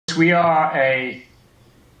We are a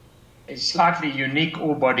slightly unique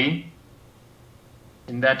ore body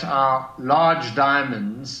in that our large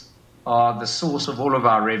diamonds are the source of all of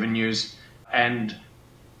our revenues, and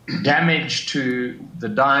damage to the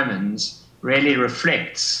diamonds really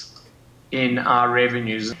reflects in our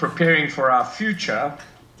revenues. Preparing for our future,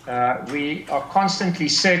 we are constantly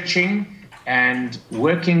searching and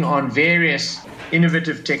working on various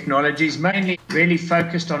innovative technologies, mainly really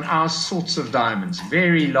focused on our sorts of diamonds,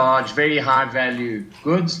 very large, very high value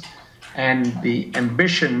goods. And the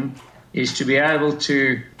ambition is to be able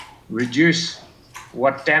to reduce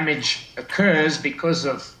what damage occurs because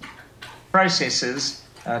of processes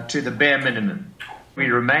to the bare minimum. We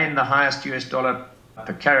remain the highest US dollar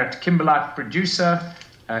per carat kimberlite producer.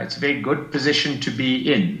 It's a very good position to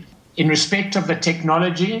be in. In respect of the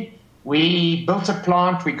technology, we built a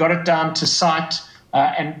plant, we got it down to site,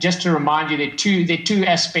 and just to remind you, there are two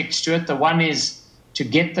aspects to it. The one is to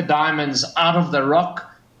get the diamonds out of the rock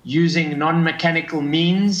using non-mechanical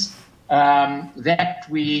means. That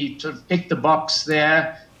we sort of ticked the box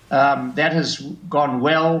there. That has gone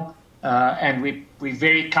well, and we're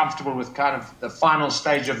very comfortable with kind of the final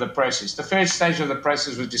stage of the process. The first stage of the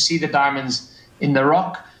process was to see the diamonds in the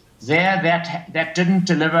rock. That didn't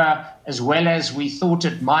deliver as well as we thought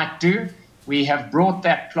it might do. We have brought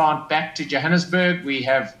that plant back to Johannesburg. We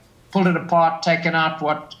have pulled it apart, taken out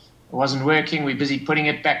what wasn't working. We're busy putting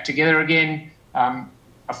it back together again.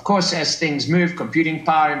 Of course, as things move, computing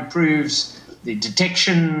power improves, the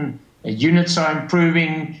detection units are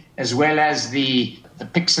improving, as well as the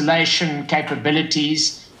pixelation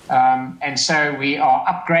capabilities. And so we are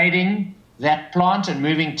upgrading that plant and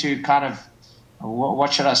moving to kind of,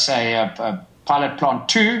 what should I say, a pilot plant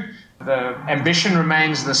 2. The ambition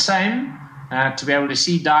remains the same, to be able to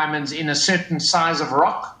see diamonds in a certain size of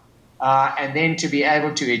rock, and then to be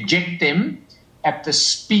able to eject them at the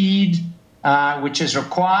speed which is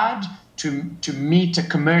required to meet a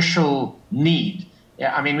commercial need.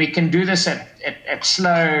 Yeah, I mean, we can do this at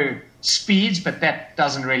slow speeds, but that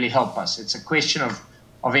doesn't really help us. It's a question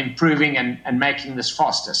of improving and making this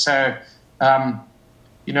faster. So,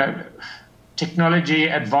 technology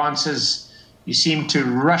advances, you seem to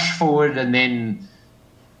rush forward and then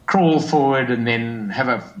crawl forward and then have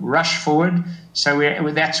a rush forward. So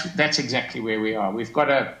that's exactly where we are. We've got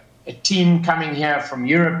a team coming here from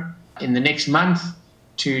Europe in the next month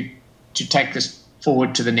to take this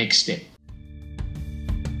forward to the next step.